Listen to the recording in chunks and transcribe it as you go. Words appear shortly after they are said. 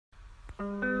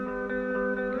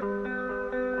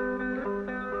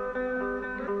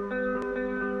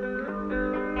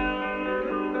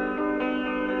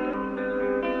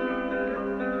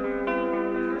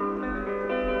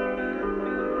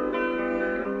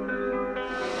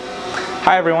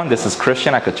Hi everyone, this is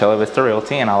Christian at Coachella Vista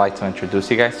Realty, and I'd like to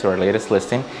introduce you guys to our latest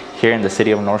listing here in the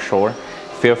city of North Shore.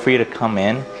 Feel free to come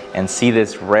in and see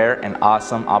this rare and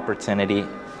awesome opportunity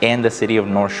in the city of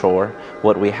North Shore.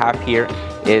 What we have here,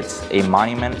 it's a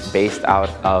monument based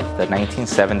out of the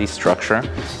 1970s structure.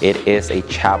 It is a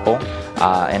chapel,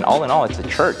 and all in all, it's a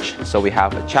church. So we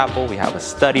have a chapel, we have a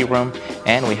study room,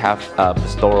 and we have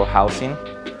pastoral housing.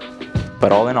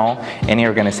 But all in all, any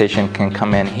organization can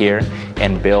come in here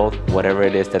and build whatever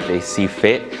it is that they see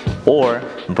fit, or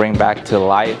bring back to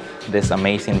life this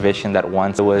amazing vision that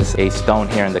once was a stone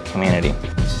here in the community.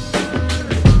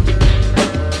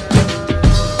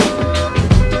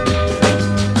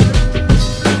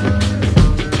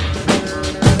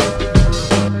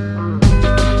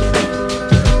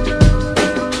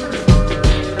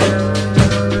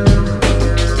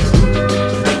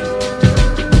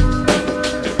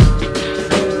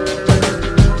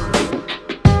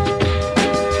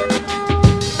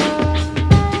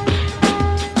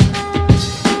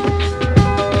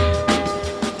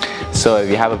 So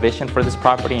if you have a vision for this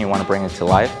property and you want to bring it to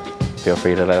life, feel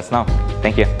free to let us know.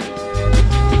 Thank you.